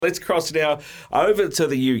Let's cross now over to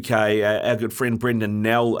the UK. Our good friend Brenden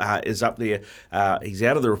Nel is up there. He's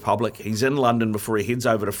out of the Republic. He's in London before he heads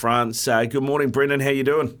over to France. Good morning, Brenden. How you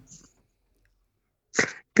doing?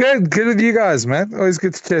 Good with you guys, man. Always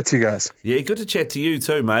good to chat to you guys. Yeah, good to chat to you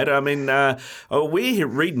too, mate. I mean, we're here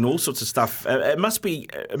reading all sorts of stuff. It must be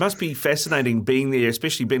fascinating being there,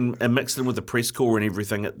 especially being mixed in with the press corps and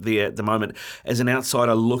everything at the moment as an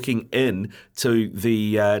outsider looking in to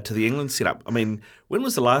the England setup. I mean, when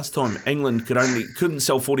was the last time England couldn't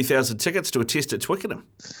sell 40,000 tickets to a test at Twickenham?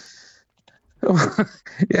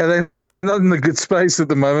 Yeah, they're not in a good space at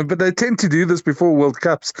the moment, but they tend to do this before World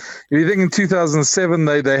Cups. If you think in 2007,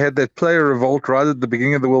 they had that player revolt right at the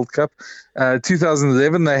beginning of the World Cup.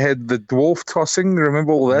 2011, they had the dwarf tossing.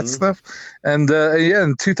 Remember all that stuff? And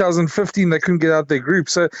in 2015, they couldn't get out their group.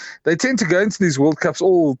 So they tend to go into these World Cups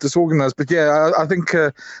all disorganized. But yeah, I think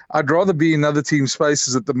I'd rather be in other team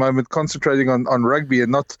spaces at the moment, concentrating on rugby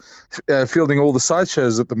and not fielding all the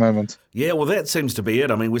sideshows at the moment. Yeah, well, that seems to be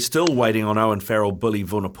it. I mean, we're still waiting on Owen Farrell, Billy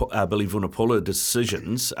Vunipola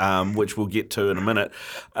decisions, which we'll get to in a minute.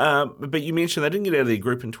 But you mentioned they didn't get out of their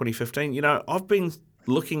group in 2015. You know, I've been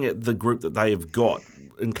looking at the group that they have got.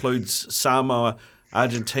 Includes Samoa,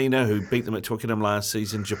 Argentina, who beat them at Twickenham last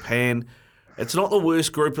season, Japan. It's not the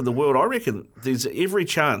worst group in the world. I reckon there's every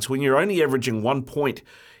chance, when you're only averaging 1 point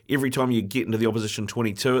every time you get into the opposition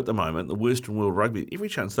 22 at the moment, the worst in world rugby, every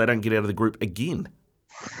chance they don't get out of the group again.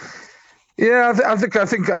 Yeah, I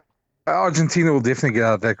think Argentina will definitely get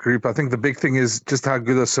out of that group. I think the big thing is just how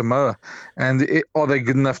good are Samoa, and are they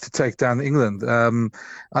good enough to take down England?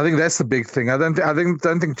 I think that's the big thing. I don't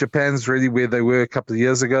think Japan's really where they were a couple of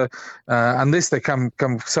years ago, unless they come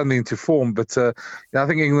suddenly into form. But I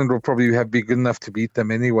think England will probably be good enough to beat them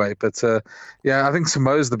anyway. But I think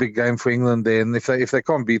Samoa's the big game for England there, and if they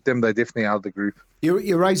can't beat them, they're definitely out of the group.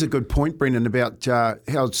 You raise a good point, Brenden, about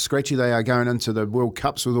how scratchy they are going into the World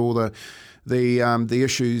Cups with all the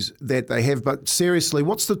issues that they have. But seriously,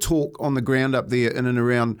 what's the talk on the ground up there in and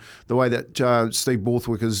around the way that Steve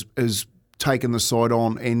Borthwick is taking the side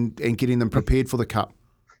on and getting them prepared for the Cup?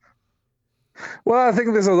 Well, I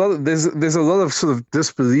think there's a lot of sort of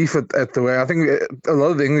disbelief at the way. I think a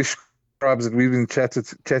lot of the English tribes that we've been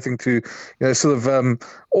chatting to,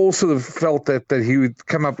 all sort of felt that he would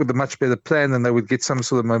come up with a much better plan and they would get some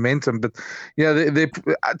sort of momentum. But they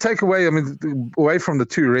take away, away from the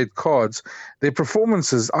 2 red cards, their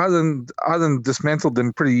performances, Ireland dismantled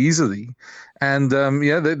them pretty easily, and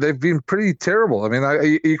they've been pretty terrible. I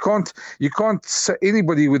mean, you can't say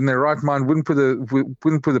anybody within their right mind wouldn't put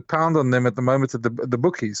a pound on them at the moment at the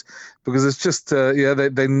bookies, because it's just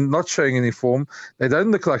they're not showing any form. They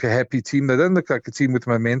don't look like a happy team. They don't look like a team with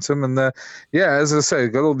momentum. And as I say,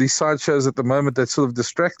 got all these sideshows at the moment that's sort of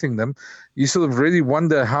distracting them. You sort of really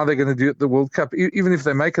wonder how they're going to do at the World Cup. Even if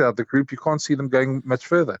they make it out the group, you can't see them going much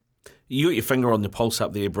further. You got your finger on the pulse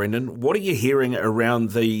up there, Brenden. What are you hearing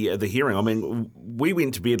around the hearing? I mean, we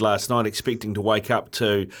went to bed last night expecting to wake up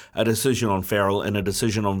to a decision on Farrell and a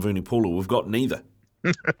decision on Vunipola. We've got neither.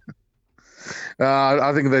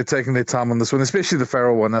 I think they're taking their time on this one, especially the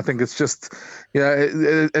Farrell one. I think it's just,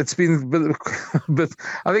 it's been, but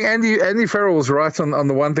I think Andy Farrell was right on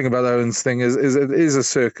the one thing about Owen's thing is it is a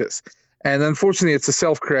circus. And unfortunately, it's a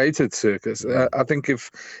self-created circus. I think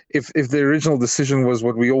if the original decision was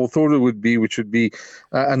what we all thought it would be, which would be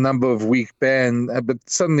a number of week ban, but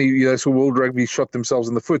suddenly, so World Rugby shot themselves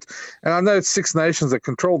in the foot. And I know it's 6 nations that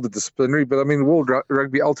control the disciplinary, but I mean, World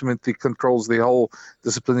Rugby ultimately controls the whole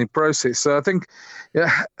disciplinary process. So I think,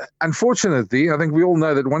 unfortunately, I think we all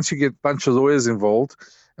know that once you get a bunch of lawyers involved,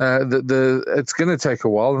 it's going to take a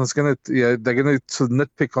while, and it's going to they're going to sort of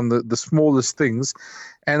nitpick on the smallest things,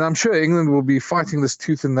 and I'm sure England will be fighting this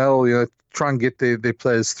tooth and nail, try and get their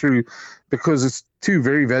players through, because it's 2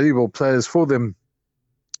 very valuable players for them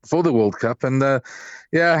for the World Cup. And I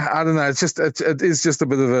don't know. It is just a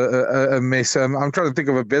bit of a mess. I'm trying to think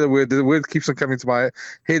of a better word. The word keeps on coming to my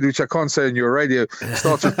head, which I can't say on your radio.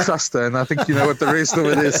 Starts with cluster, and I think you know what the rest of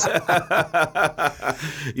it is.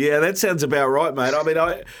 Yeah, that sounds about right, mate. I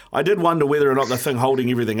mean, I did wonder whether or not the thing holding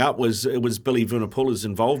everything up was Billy Vunipola's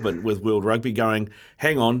involvement with World Rugby. Going,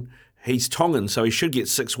 hang on, he's Tongan, so he should get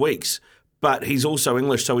 6 weeks. But he's also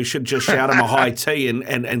English, so we should just shout him a high tea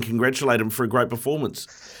and congratulate him for a great performance.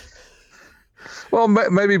 Well,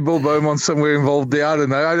 maybe Bill Beaumont's somewhere involved there. I don't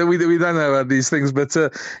know. We don't know about these things. But,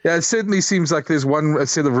 it certainly seems like there's one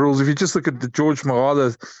set of rules. If you just look at the George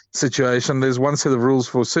Moala situation, there's one set of rules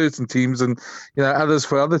for certain teams and others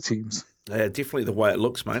for other teams. Yeah, definitely the way it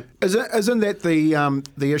looks, mate. Isn't that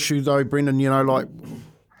the issue, though, Brenden?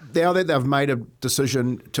 Now that they've made a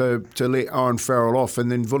decision to let Owen Farrell off,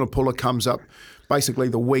 and then Vunipola comes up basically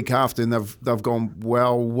the week after, and they've gone,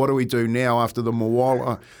 well, what do we do now after the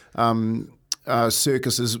Moala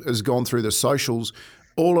circus has gone through the socials,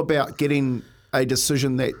 all about getting a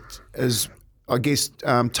decision that is, I guess,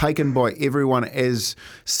 taken by everyone as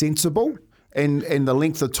sensible, and the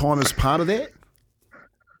length of time is part of that?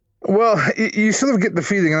 Well, you sort of get the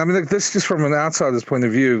feeling, and I mean, like, this just from an outsider's point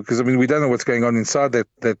of view, because I mean, we don't know what's going on inside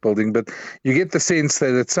that building, but you get the sense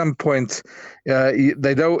that at some point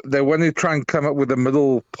they want to try and come up with a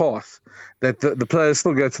middle path, that the players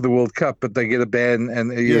still go to the World Cup, but they get a ban,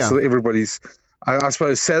 and so everybody's, I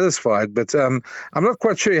suppose, satisfied. But I'm not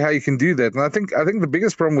quite sure how you can do that. And I think the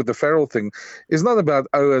biggest problem with the Farrell thing is not about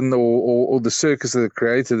Owen or the circus that it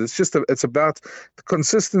created. It's about the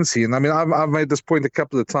consistency. And I mean, I've made this point a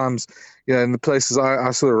couple of times, in the places I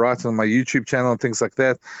sort of write on my YouTube channel and things like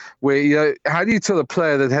that, where, how do you tell a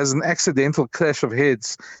player that has an accidental clash of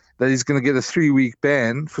heads that he's going to get a 3-week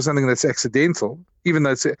ban for something that's accidental, even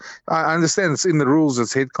though I understand it's in the rules,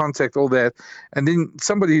 it's head contact, all that. And then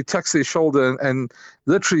somebody who tucks their shoulder and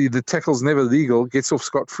literally the tackle's never legal gets off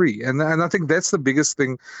scot-free. And I think that's the biggest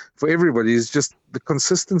thing for everybody, is just the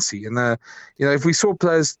consistency. And, if we saw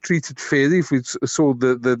players treated fairly, if we saw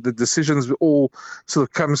the decisions all sort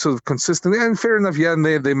of come sort of consistently, and fair enough, and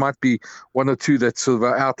there might be one or two that sort of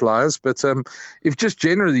are outliers. But if just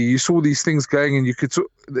generally you saw these things going, and you could,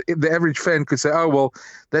 the average fan could say, oh, well,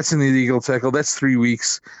 that's an illegal tackle, that's 3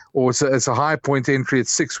 weeks, or it's a high point entry at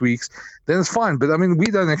 6 weeks, then it's fine. But I mean, we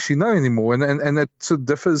don't actually know anymore, and it sort of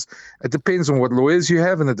differs. It depends on what lawyers you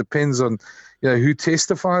have, and it depends on who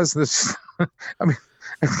testifies. This, I mean,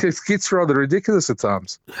 it gets rather ridiculous at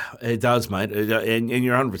times. It does, mate, and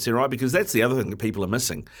you're 100% right, because that's the other thing that people are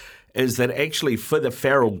missing, is that actually for the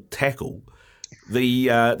Farrell tackle,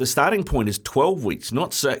 the starting point is 12 weeks,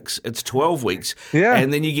 not 6. It's 12 weeks,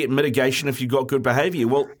 and then you get mitigation if you've got good behaviour.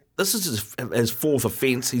 Well, this is his fourth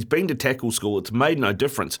offence. He's been to tackle school. It's made no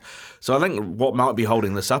difference. So I think what might be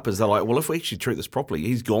holding this up is they're like, well, if we actually treat this properly,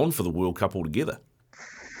 he's gone for the World Cup altogether.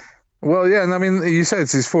 Well, yeah, and I mean, you say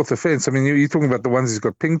it's his fourth offence. I mean, you're talking about the ones he's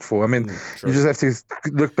got pinged for. I mean, you just have to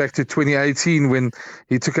look back to 2018 when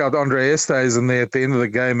he took out Andre Esthuizen there at the end of the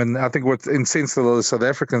game. And I think what incensed a lot of South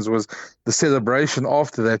Africans was the celebration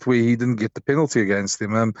after that, where he didn't get the penalty against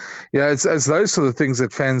him. It's those sort of things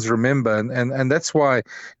that fans remember. And that's why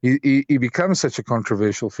he becomes such a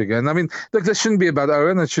controversial figure. And I mean, look, this shouldn't be about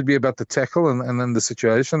Owen. It should be about the tackle and then the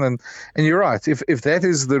situation. And you're right. If that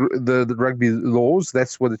is the rugby laws,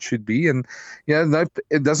 that's what it should be. And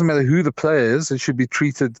it doesn't matter who the player is; it should be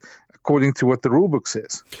treated according to what the rule book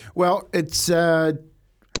says. Well, it's nearly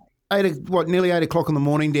 8 o'clock in the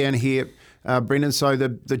morning down here, Brenden. So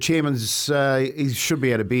the chairman's he should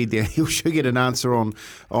be out of bed there. He should get an answer on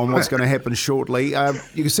what's going to happen shortly.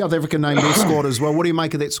 South Africa named their squad as well. What do you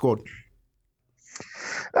make of that squad?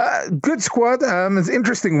 Good squad. It's an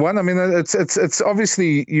interesting one. I mean, it's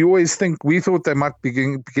obviously, you always think, we thought they might be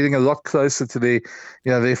getting a lot closer to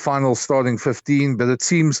their final starting 15, but it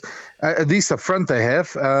seems at least up front they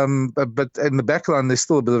have. But in the back line, there's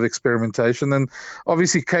still a bit of experimentation. And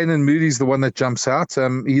obviously, Kainan Moody's the one that jumps out.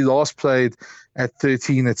 He last played at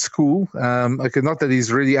 13 at school. Not that he's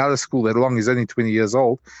really out of school that long. He's only 20 years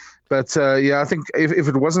old. But I think if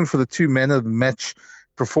it wasn't for the 2 man of the match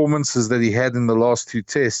performances that he had in the last 2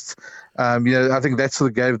 tests, I think that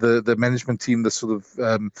sort of gave the management team the sort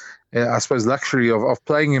of, I suppose, luxury of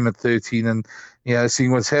playing him at 13 and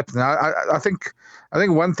seeing what's happening. I think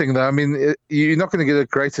one thing though, I mean, you're not going to get a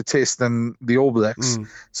greater test than the All Blacks.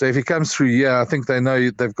 So if he comes through, I think they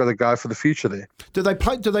know they've got a guy for the future there. Do they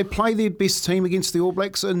play their best team against the All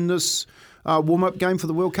Blacks in this warm-up game for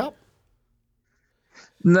the World Cup?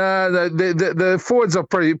 No, the forwards are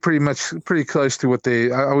pretty close to what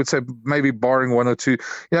I would say, maybe barring one or two.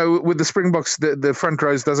 With the Springboks, the front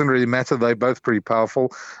rows doesn't really matter. They're both pretty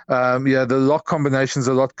powerful. The lock combination's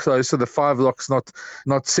a lot closer. The 5 lock's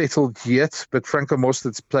not settled yet, but Franco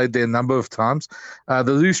Mostert's played there a number of times. The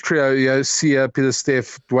loose trio, Sia, Peter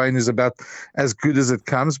Steph, Dwayne is about as good as it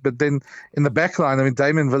comes. But then in the back line, I mean,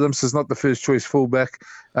 Damien Willems is not the first choice fullback.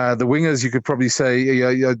 The wingers, you could probably say,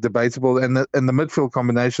 debatable, and the midfield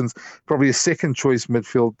combinations probably a second choice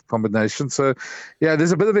midfield combination. So,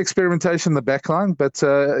 there's a bit of experimentation in the back line, but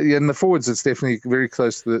in the forwards, it's definitely very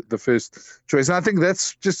close to the first choice. And I think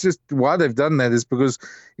that's just why they've done that, is because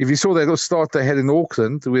if you saw that start they had in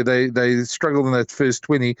Auckland, where they struggled in that first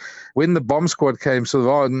 20, when the bomb squad came sort of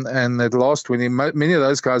on, and that last 20, many of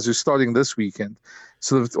those guys who are starting this weekend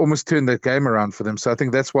sort of almost turned that game around for them. So I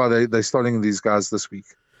think that's why they're starting these guys this week.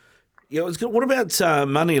 Yeah, it was good. What about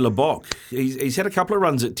Mani Lebok? He's had a couple of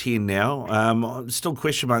runs at 10 now. Still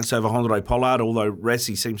question marks over Hondre Pollard, although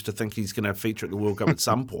Rassie seems to think he's going to feature at the World Cup at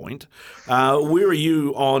some point. Where are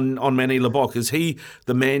you on Mani Lebok? Is he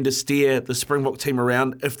the man to steer the Springbok team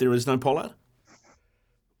around if there is no Pollard?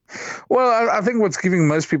 Well, I think what's giving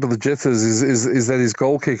most people the jitters is that his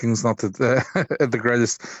goal kicking's not at the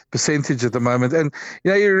greatest percentage at the moment, and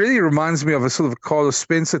he really reminds me of a sort of Carlos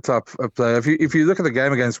Spencer type of player. If you look at the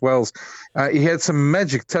game against Wales, he had some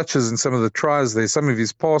magic touches in some of the tries there. Some of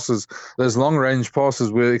his passes, those long range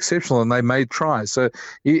passes, were exceptional, and they made tries. So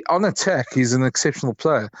on attack, he's an exceptional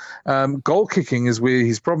player. Goal kicking is where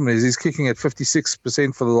his problem is. He's kicking at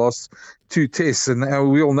 56% for the last 2 tests,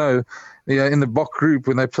 and we all know. In the Bok group,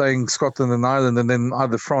 when they're playing Scotland and Ireland and then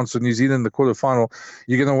either France or New Zealand in the quarterfinal,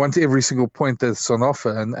 you're going to want every single point that's on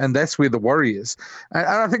offer. And that's where the worry is. And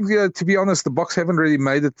I think, to be honest, the Boks haven't really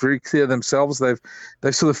made it very clear themselves.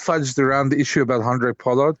 They've sort of fudged around the issue about Hondre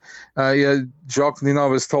Pollard. Jacques Nina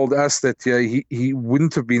has told us that he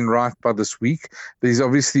wouldn't have been right by this week. But he's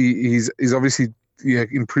obviously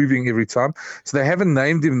improving every time. So they haven't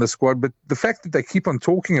named him in the squad, but the fact that they keep on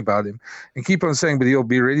talking about him and keep on saying, but he'll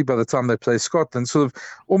be ready by the time they play Scotland, sort of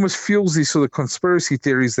almost fuels these sort of conspiracy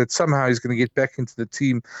theories that somehow he's going to get back into the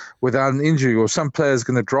team without an injury, or some player's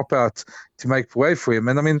going to drop out to make way for him.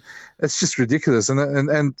 And I mean, it's just ridiculous.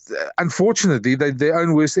 And unfortunately, they're their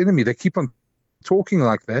own worst enemy. They keep on talking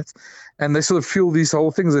like that, and they sort of fuel these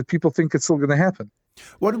whole things that people think it's still going to happen.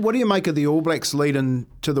 What do you make of the All Blacks lead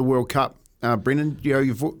into the World Cup? Brenden,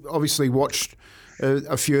 you've obviously watched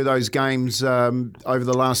a few of those games over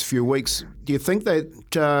the last few weeks. Do you think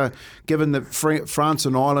that, given that France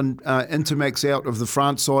and Ireland, Intermax out of the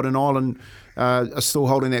France side and Ireland are still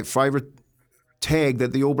holding that favourite tag,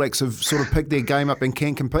 that the All Blacks have sort of picked their game up and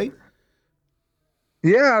can compete?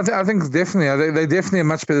 Yeah, I think definitely. They're definitely a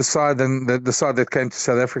much better side than the side that came to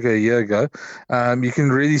South Africa a year ago. You can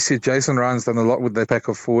really see Jason Ryan's done a lot with their pack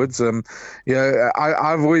of forwards.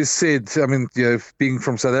 I've always said, being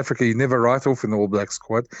from South Africa, you never write off in the All Black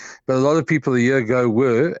squad, but a lot of people a year ago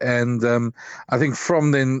were, and I think from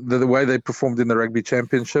then the way they performed in the Rugby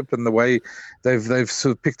Championship and the way they've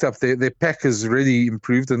sort of picked up their pack has really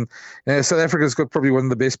improved. And South Africa's got probably one of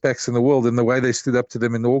the best packs in the world, and the way they stood up to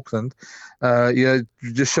them in Auckland,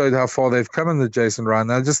 just showed how far they've come under Jason Ryan.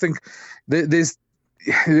 I just think the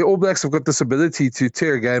All Blacks have got this ability to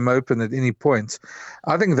tear a game open at any point.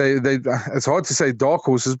 I think they it's hard to say dark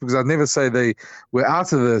horses, because I'd never say they were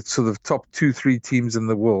out of the sort of top 2-3 teams in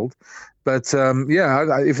the world. But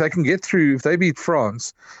if they can get through, if they beat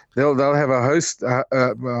France, they'll have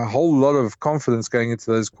a whole lot of confidence going into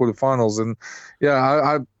those quarterfinals. And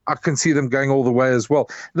I can see them going all the way as well.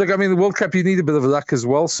 Look, I mean, the World Cup, you need a bit of luck as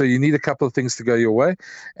well. So you need a couple of things to go your way.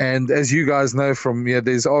 And as you guys know from,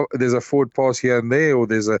 there's a forward pass here and there, or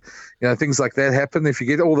there's things like that happen. If you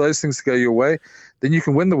get all those things to go your way, then you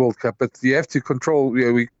can win the World Cup. But you have to control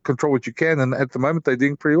what you can. And at the moment, they're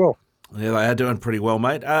doing pretty well. Yeah, they are doing pretty well,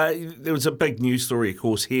 mate. There was a big news story, of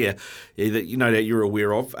course, here that that you're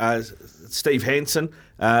aware of. Steve Hansen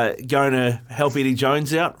going to help Eddie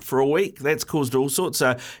Jones out for a week. That's caused all sorts.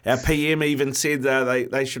 Our PM even said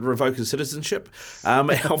they should revoke his citizenship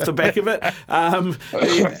off the back of it.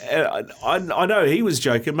 I know he was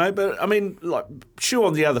joking, mate, but I mean, like, shoe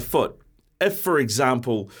on the other foot. If, for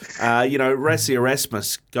example, Rassie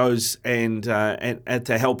Erasmus goes and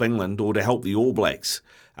to help England or to help the All Blacks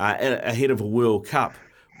ahead of a World Cup,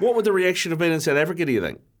 what would the reaction have been in South Africa, do you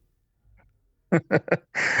think?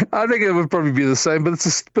 I think it would probably be the same, but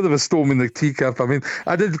it's a bit of a storm in the teacup. I mean,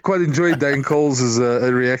 I did quite enjoy Dane Coles'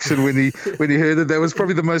 reaction when he heard it. That was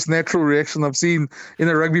probably the most natural reaction I've seen in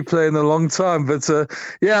a rugby player in a long time. But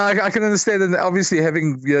I can understand. And obviously,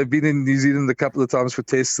 having been in New Zealand a couple of times for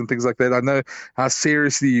tests and things like that, I know how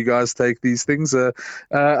seriously you guys take these things. I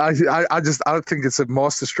think it's a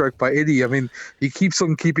masterstroke by Eddie. I mean, he keeps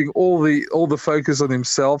on keeping all the focus on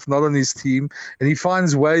himself, not on his team, and he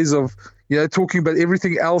finds ways of talking about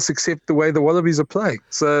everything else except the way the Wallabies are playing.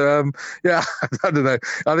 So, I don't know.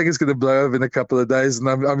 I think it's going to blow over in a couple of days. And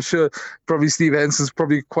I'm sure probably Steve Hansen's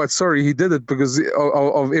probably quite sorry he did it because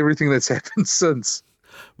of everything that's happened since.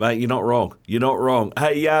 Mate, you're not wrong. You're not wrong.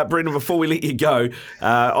 Hey, Brenden, before we let you go,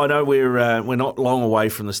 I know we're not long away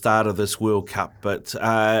from the start of this World Cup, but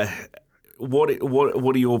what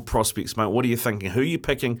are your prospects, mate? What are you thinking? Who are you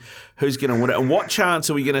picking? Who's going to win it? And what chance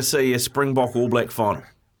are we going to see a Springbok All Black final?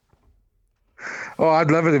 Oh,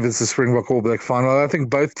 I'd love it if it's the Springbok All Black final. I think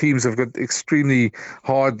both teams have got extremely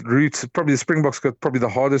hard routes. Probably the Springboks got probably the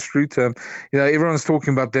hardest route. Everyone's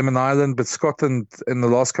talking about them in Ireland, but Scotland in the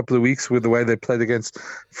last couple of weeks, with the way they played against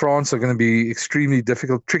France, are going to be extremely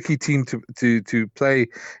difficult, tricky team to play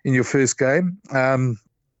in your first game.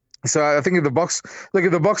 So I think if the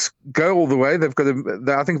Boks go all the way,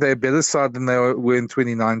 I think they're a better side than they were in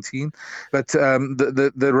 2019. But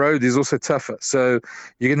the road is also tougher. So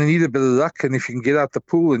you're going to need a bit of luck. And if you can get out the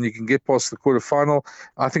pool and you can get past the quarterfinal,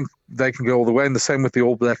 I think they can go all the way. And the same with the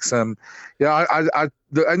All Blacks. The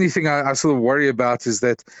only thing I sort of worry about is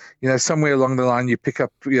that, somewhere along the line you pick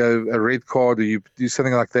up, a red card, or you do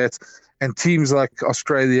something like that. And teams like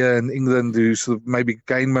Australia and England, who sort of maybe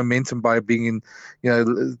gain momentum by being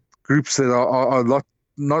in, groups that are a lot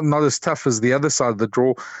not as tough as the other side of the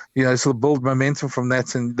draw, sort of build momentum from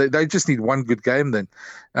that, and they just need one good game then.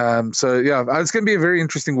 It's going to be a very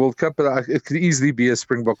interesting World Cup, but it could easily be a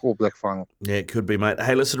Springbok All Black final. Yeah, it could be, mate.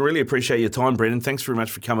 Hey, listen, really appreciate your time, Brenden. Thanks very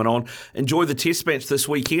much for coming on. Enjoy the Test match this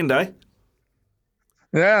weekend, eh?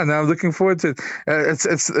 Yeah, no, I'm looking forward to it.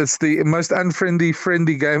 It's the most friendly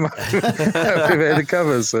game I've ever had to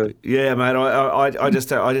cover. So yeah, mate, I just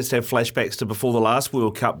have flashbacks to before the last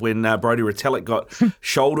World Cup when Brodie Retallick got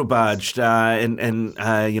shoulder barged, and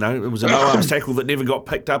it was a no arms tackle that never got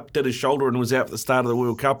picked up, did his shoulder and was out at the start of the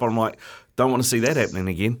World Cup. I'm like, don't want to see that happening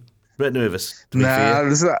again. Bit nervous, to be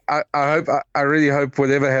fair. I really hope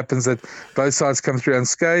whatever happens that both sides come through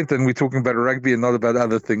unscathed, and we're talking about rugby and not about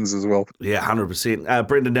other things as well. Yeah, 100%.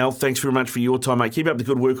 Brenden Nel, thanks very much for your time, mate. Keep up the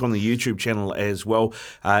good work on the YouTube channel as well.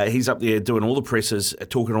 He's up there doing all the presses,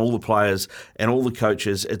 talking to all the players and all the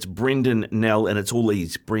coaches. It's Brenden Nel, and it's all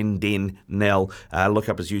E's, Brenden Nel. Look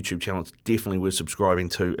up his YouTube channel. It's definitely worth subscribing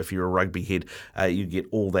to if you're a rugby head. You get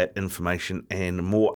all that information and more.